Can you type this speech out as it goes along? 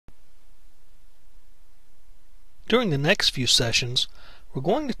During the next few sessions, we're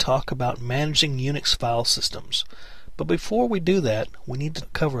going to talk about managing Unix file systems. But before we do that, we need to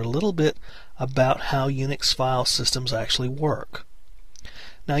cover a little bit about how Unix file systems actually work.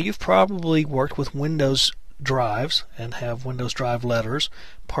 Now, you've probably worked with Windows drives and have Windows drive letters,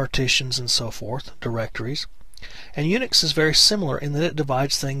 partitions, and so forth, directories. And Unix is very similar in that it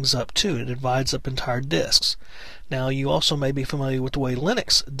divides things up too. It divides up entire disks. Now, you also may be familiar with the way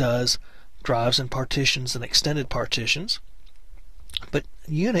Linux does drives and partitions and extended partitions. But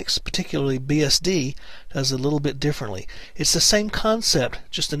Unix, particularly BSD, does it a little bit differently. It's the same concept,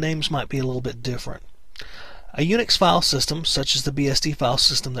 just the names might be a little bit different. A Unix file system, such as the BSD file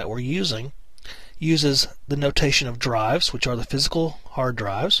system that we're using, uses the notation of drives, which are the physical hard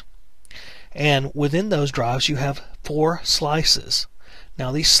drives. And within those drives you have 4 slices.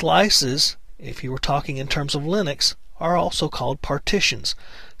 Now these slices, if you were talking in terms of Linux, are also called partitions.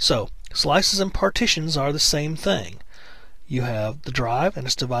 So slices and partitions are the same thing. You have the drive and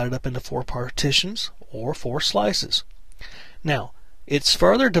it's divided up into 4 partitions or 4 slices. Now it's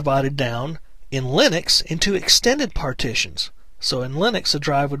further divided down in Linux into extended partitions. So in Linux a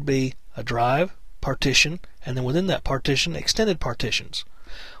drive would be a drive, partition, and then within that partition extended partitions.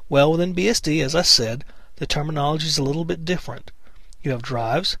 Well, within BSD, as I said, the terminology is a little bit different. You have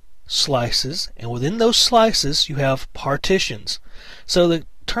drives, slices, and within those slices you have partitions. So the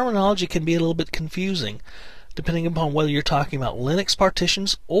terminology can be a little bit confusing depending upon whether you're talking about Linux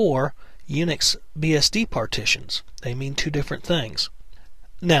partitions or Unix BSD partitions. They mean 2 different things.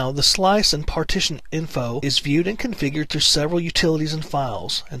 Now, the slice and partition info is viewed and configured through several utilities and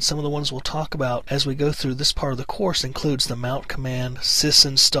files, and some of the ones we'll talk about as we go through this part of the course includes the mount command,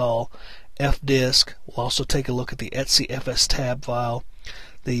 sysinstall, fdisk. We'll also take a look at the etc fstab file,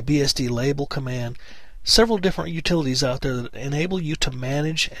 the BSD label command, several different utilities out there that enable you to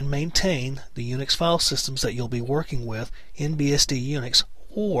manage and maintain the Unix file systems that you'll be working with in BSD Unix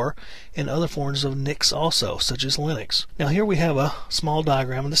or in other forms of Nix also, such as Linux. Now here we have a small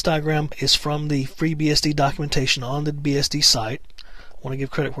diagram, and this diagram is from the FreeBSD documentation on the BSD site. I want to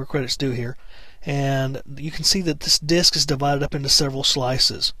give credit where credit's due here. And you can see that this disk is divided up into several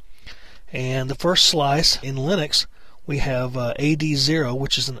slices. And the first slice in Linux, we have AD0,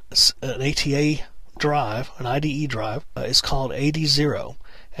 which is an ATA drive, an IDE drive, is called AD0.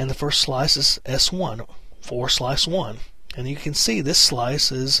 And the first slice is S1, for slice 1. And you can see this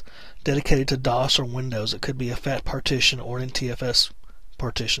slice is dedicated to DOS or Windows. It could be a FAT partition or an NTFS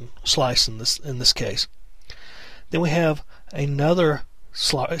partition slice in this case. Then we have another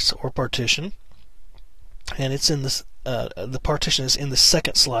slice or partition, and it's in this. The partition is in the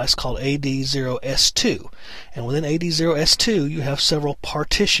second slice called AD0S2, and within AD0S2 you have several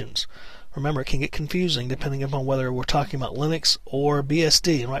partitions. Remember, it can get confusing depending upon whether we're talking about Linux or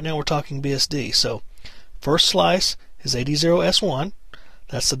BSD, and right now we're talking BSD. So, first slice is AD0S1,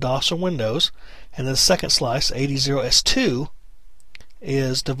 that's the DOS or Windows, and then the second slice, AD0S2,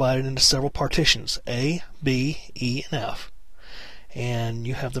 is divided into several partitions, A, B, E, and F. And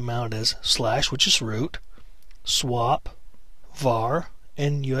you have them mounted as /, which is root, swap, var,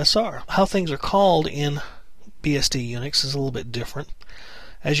 and USR. How things are called in BSD Unix is a little bit different.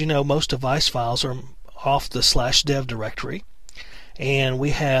 As you know, most device files are off the /dev directory. And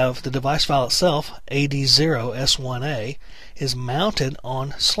we have the device file itself, AD0S1A, is mounted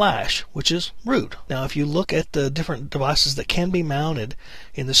on /, which is root. Now, if you look at the different devices that can be mounted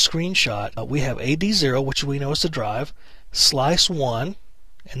in the screenshot, we have AD0, which we know is the drive, slice 1,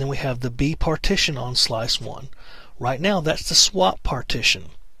 and then we have the B partition on slice 1. Right now, that's the swap partition.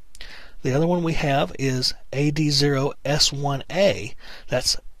 The other one we have is AD0S1A.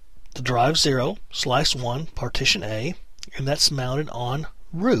 That's the drive 0, slice 1, partition A, and that's mounted on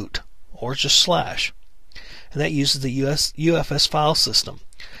root, or just /. And that uses the UFS file system,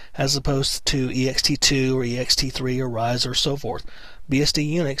 as opposed to ext2 or ext3 or RISE or so forth.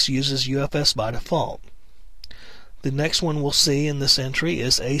 BSD Unix uses UFS by default. The next one we'll see in this entry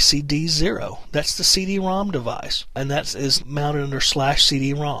is ACD0. That's the CD-ROM device, and that is mounted under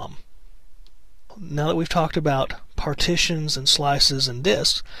 /CD-ROM. Now that we've talked about partitions and slices and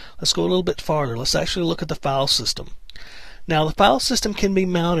disks, let's go a little bit farther. Let's actually look at the file system. Now, the file system can be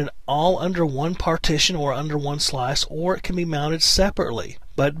mounted all under one partition or under one slice, or it can be mounted separately.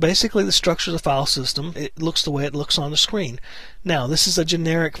 But basically the structure of the file system, it looks the way it looks on the screen. Now, this is a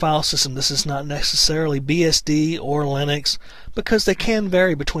generic file system. This is not necessarily BSD or Linux, because they can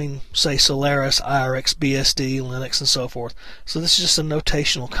vary between, say, Solaris, IRX, BSD, Linux, and so forth. So this is just a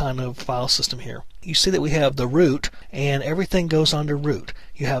notational kind of file system here. you see that we have the root, and everything goes under root.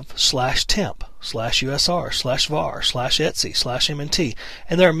 You have /temp, /usr, /var, /etc, /mnt,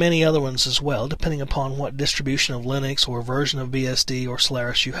 and there are many other ones as well, depending upon what distribution of Linux or version of BSD or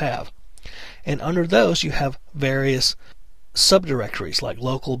Solaris you have. And under those you have various subdirectories like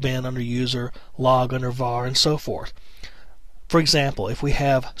local bin under user, log under var, and so forth. For example, if we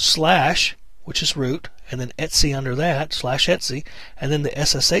have /, which is root, and then etc under that, /etc, and then the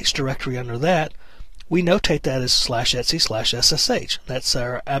SSH directory under that, we notate that as /etc/SSH. That's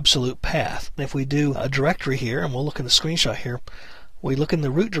our absolute path. And if we do a directory here, and we'll look in the screenshot here, we look in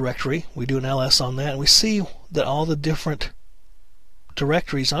the root directory, we do an ls on that, and we see that all the different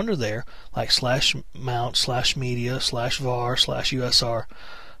directories under there, like /mount, /media, /var,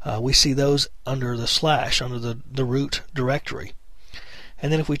 /usr, we see those under the under the root directory.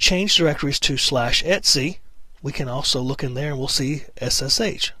 And then if we change directories to /etc, we can also look in there and we'll see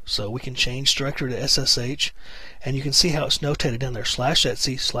SSH. So we can change directory to SSH, and you can see how it's notated down there,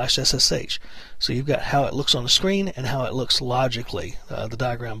 /etc/SSH. So you've got how it looks on the screen and how it looks logically, the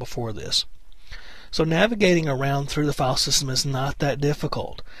diagram before this. So navigating around through the file system is not that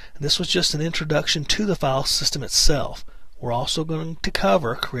difficult. This was just an introduction to the file system itself. We're also going to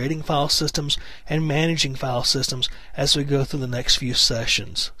cover creating file systems and managing file systems as we go through the next few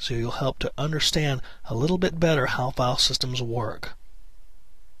sessions. So you'll help to understand a little bit better how file systems work.